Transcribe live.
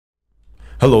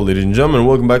Hello ladies and gentlemen,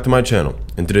 welcome back to my channel.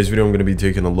 In today's video I'm going to be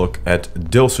taking a look at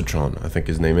Delsutron, I think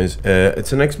his name is.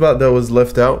 It's an Xbot that was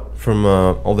left out from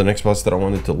all the Xbots that I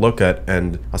wanted to look at,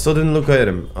 and I still didn't look at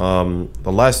him.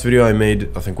 The last video I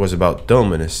made, I think, was about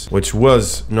Delminus, which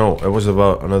was, no, it was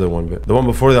about another one, but the one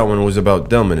before that one was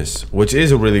about Delminus, which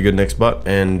is a really good Xbot,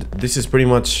 and this is pretty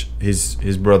much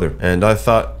his brother. And I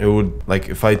thought it would, like,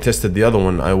 if I tested the other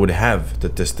one, I would have to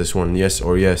test this one, yes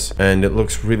or yes. And it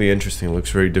looks really interesting, it looks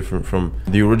very different from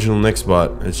the original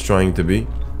Xbot it's trying to be,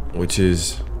 which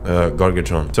is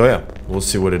Gargitron. So yeah, we'll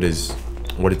see what it is,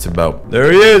 what it's about.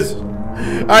 There he is!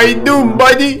 How you doing,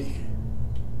 buddy?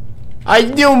 How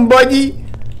you doing, buddy?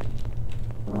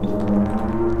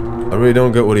 I really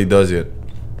don't get what he does yet,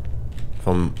 if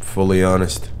I'm fully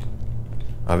honest.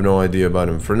 I have no idea about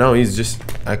him. For now, he's just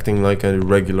acting like a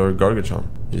regular Gargitron.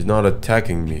 He's not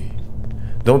attacking me.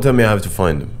 Don't tell me I have to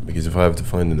find him, because if I have to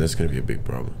find him, that's gonna be a big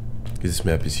problem. This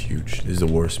map is huge. This is the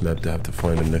worst map to have to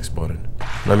find a next button.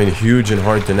 I mean, huge and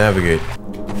hard to navigate.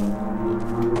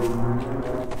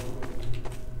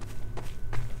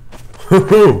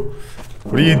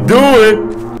 What are you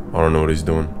doing? I don't know what he's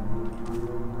doing.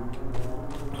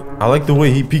 I like the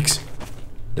way he peeks.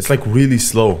 It's like really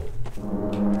slow.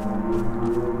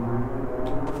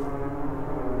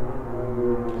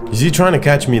 Is he trying to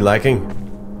catch me lacking?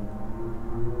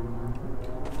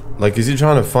 Like, is he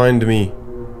trying to find me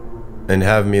and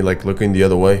have me, like, looking the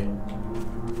other way?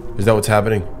 Is that what's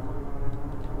happening?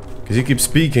 Because he keeps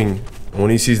speaking, and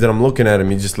when he sees that I'm looking at him,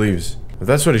 he just leaves. If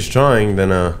that's what he's trying, then,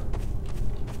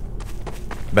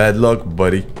 bad luck,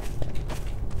 buddy.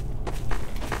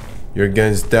 You're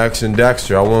against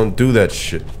DaxanDaxter. I won't do that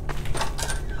shit.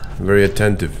 I'm very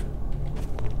attentive.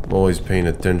 I'm always paying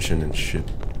attention and shit.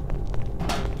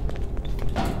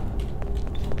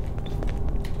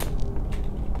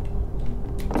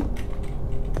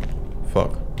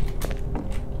 Fuck.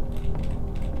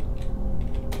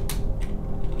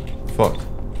 Fuck.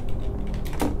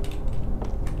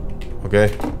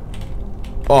 Okay.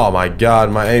 Oh my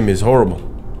god, my aim is horrible.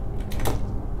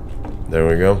 There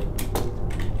we go.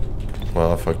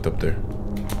 Well, I fucked up there.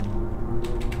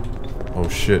 Oh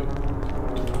shit.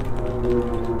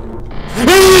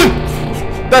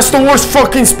 That's the worst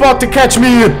fucking spot to catch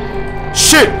me in!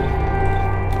 Shit!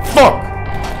 Fuck!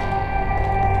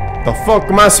 The fuck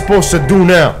am I supposed to do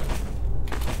now?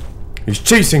 He's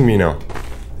chasing me now,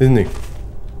 isn't he?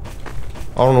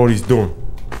 I don't know what he's doing.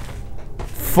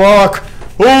 Fuck!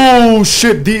 Oh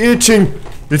shit, the itching!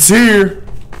 It's here!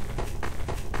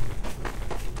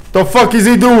 The fuck is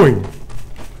he doing?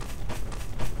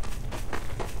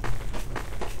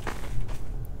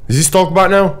 Is he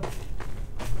Stalkbot now?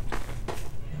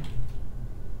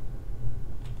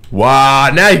 Wow,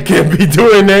 now you can't be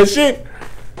doing that shit!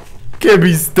 Can't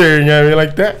be staring at me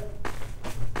like that.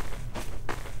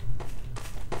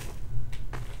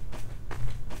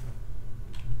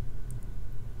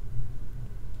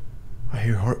 I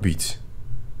hear heartbeats.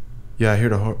 Yeah, I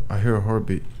hear a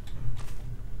heartbeat.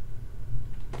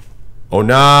 Oh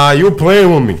nah, you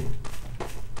playing with me.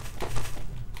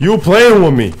 You playing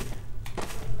with me.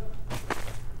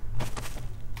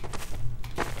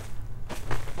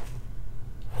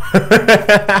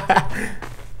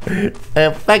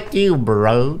 Fuck you,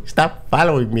 bro. Stop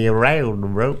following me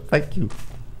around, bro. Fuck you.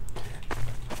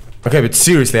 Okay, but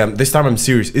seriously, this time I'm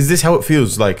serious. Is this how it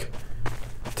feels like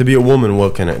to be a woman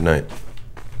walking at night?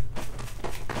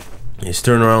 You just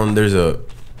turn around, there's a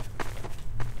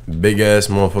big ass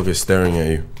motherfucker staring at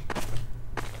you.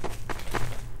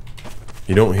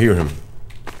 You don't hear him.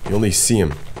 You only see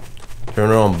him. Turn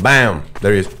around, bam!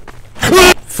 There he is.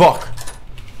 Fuck!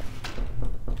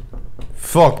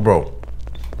 Fuck, bro.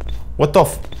 What the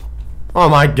f... Oh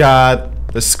my god.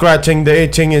 The scratching, the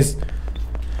itching is...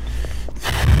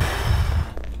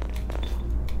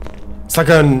 It's like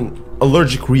an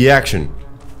allergic reaction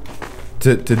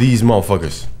to these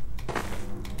motherfuckers.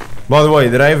 By the way,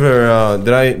 did I ever,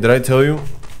 did I tell you?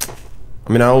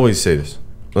 I mean, I always say this.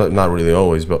 Well, not really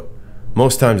always, but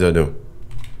most times I do.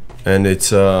 And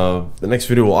it's, the next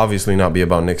video will obviously not be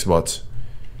about Xbots.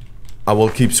 I will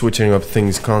keep switching up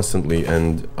things constantly,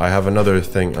 and I have another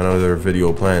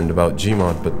video planned about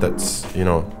Gmod, but that's, you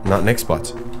know, not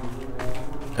Xbots.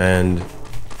 And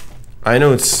I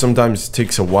know it sometimes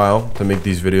takes a while to make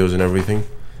these videos and everything,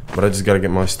 but I just gotta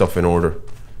get my stuff in order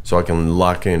so I can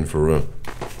lock in for real.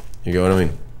 You get what I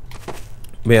mean?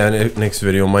 But yeah, next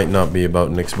video might not be about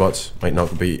Xbots, might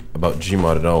not be about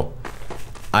Gmod at all.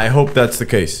 I hope that's the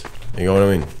case. You know what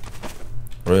I mean?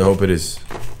 I really hope it is.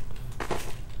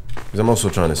 Because I'm also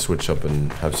trying to switch up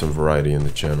and have some variety in the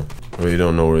channel. I really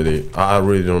don't know where I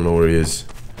really don't know where he is.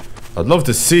 I'd love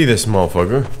to see this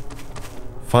motherfucker.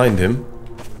 find him.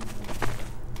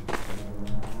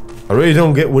 I really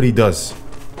don't get what he does,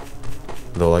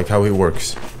 though, like how he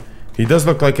works. He does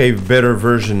look like a better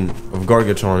version of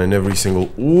Gargitron in every single...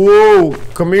 Whoa!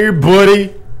 Come here,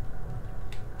 buddy!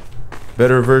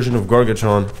 Better version of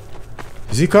Gargitron.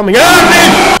 Is he coming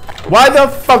at me? Why the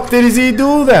fuck did he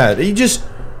do that? He just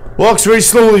walks very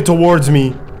slowly towards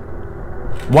me.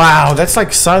 Wow, that's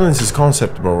like Silence's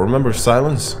concept, bro. Remember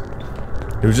Silence?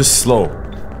 He was just slow.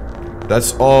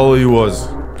 That's all he was.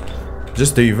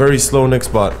 Just a very slow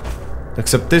Nextbot.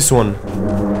 Except this one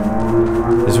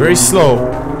is very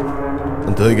slow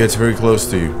until he gets very close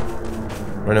to you.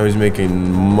 Right now he's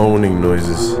making moaning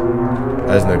noises,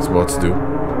 as Nextbots do.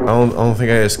 I don't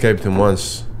think I escaped him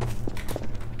once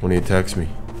when he attacks me.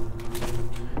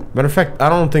 Matter of fact, I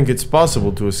don't think it's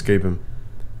possible to escape him.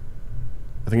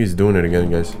 I think he's doing it again,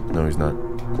 guys. No, he's not.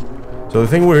 So the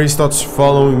thing where he starts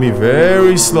following me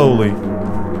very slowly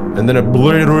and then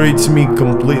obliterates me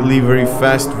completely, very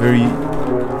fast, very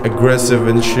aggressive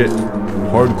and shit.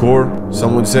 Hardcore,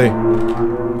 some would say.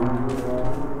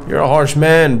 You're a harsh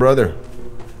man, brother.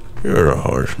 You're a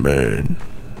harsh man.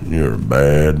 You're a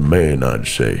bad man, I'd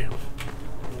say.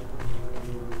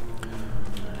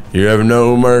 You have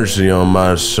no mercy on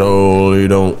my soul. You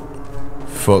don't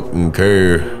fucking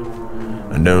care.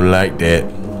 I don't like that.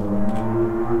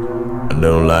 I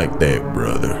don't like that,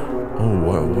 brother.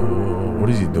 Oh, what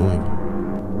is he doing?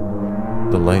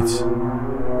 The lights.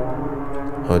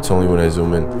 Oh, it's only when I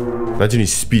zoom in. Imagine he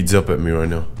speeds up at me right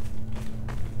now.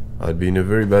 I'd be in a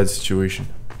very bad situation.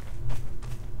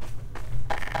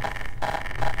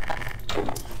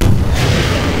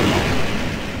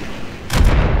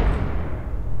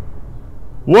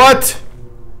 What?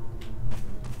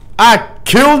 I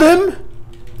killed him?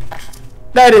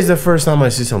 That is the first time I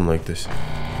see something like this.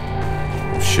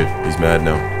 Oh shit, he's mad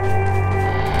now.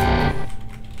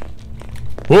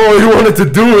 Oh, he wanted to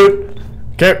do it.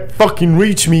 Can't fucking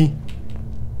reach me.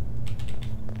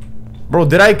 Bro,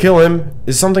 did I kill him?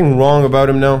 Is something wrong about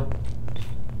him now?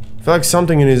 I feel like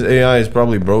something in his AI is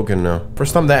probably broken now.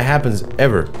 First time that happens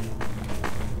ever.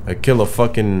 I kill a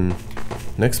fucking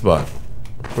Nextbot.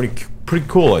 Pretty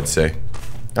cool, I'd say.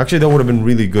 Actually, that would have been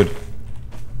really good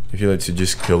if you lets you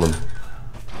just kill him,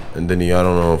 and then he, I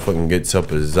don't know, fucking gets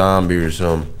up a zombie or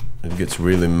something. It gets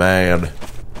really mad.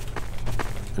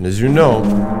 And as you know,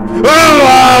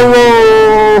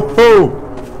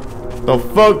 the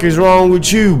fuck is wrong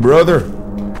with you, brother?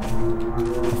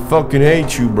 I fucking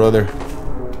hate you, brother.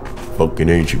 Fucking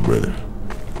hate you, brother.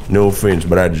 No offense,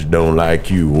 but I just don't like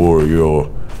you or your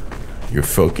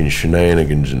fucking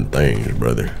shenanigans and things,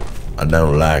 brother. I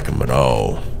don't like them at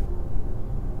all.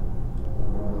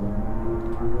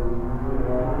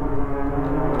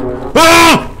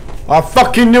 Ah! I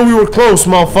fucking knew we were close,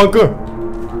 motherfucker.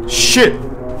 Shit.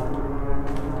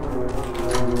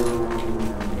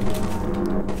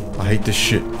 I hate this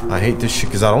shit. I hate this shit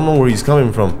because I don't know where he's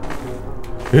coming from.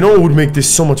 You know what would make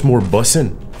this so much more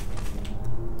bussin'?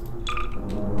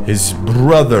 His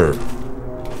brother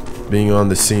being on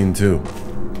the scene too.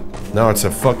 Now it's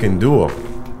a fucking duo.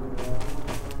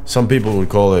 Some people would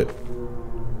call it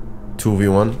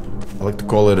 2v1. I like to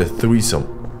call it a threesome.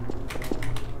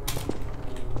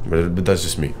 But that's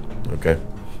just me, okay?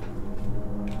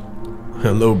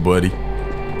 Hello, buddy.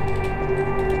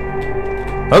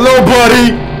 Hello,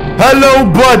 buddy! Hello,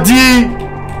 buddy!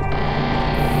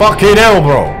 Fucking hell,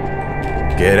 bro!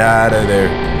 Get out of there.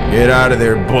 Get out of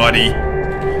there, buddy.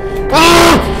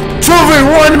 Ah!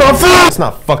 2v1, my friend! That's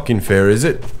not fucking fair, is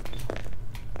it?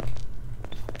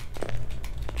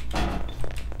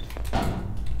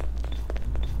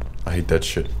 I hate that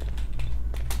shit.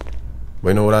 But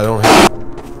you know what I don't hate?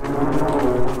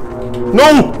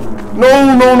 No!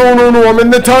 No, no, no, no, no, I'm in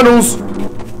the tunnels!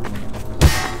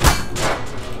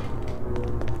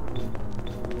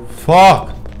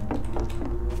 Fuck!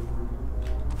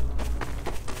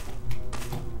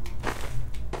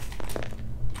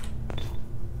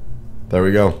 There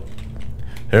we go.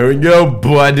 Here we go,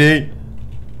 buddy!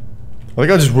 I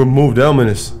think I just removed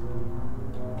Elminus.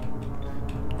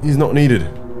 He's not needed.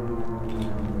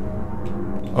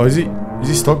 Oh, is he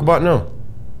stuck bot now?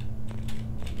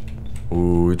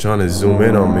 Ooh, you're trying to zoom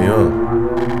in on me, huh?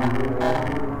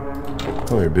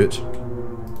 Come here, bitch.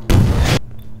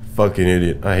 Fucking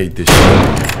idiot. I hate this shit.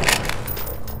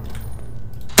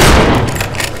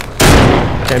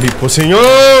 Can't be pushing.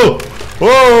 Oh!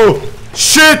 Oh!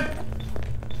 Shit!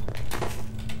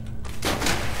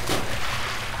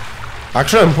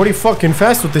 Actually, I'm pretty fucking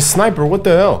fast with this sniper. What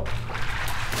the hell?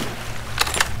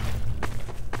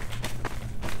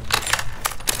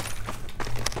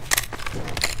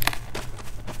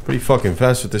 Pretty fucking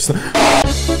fast with this.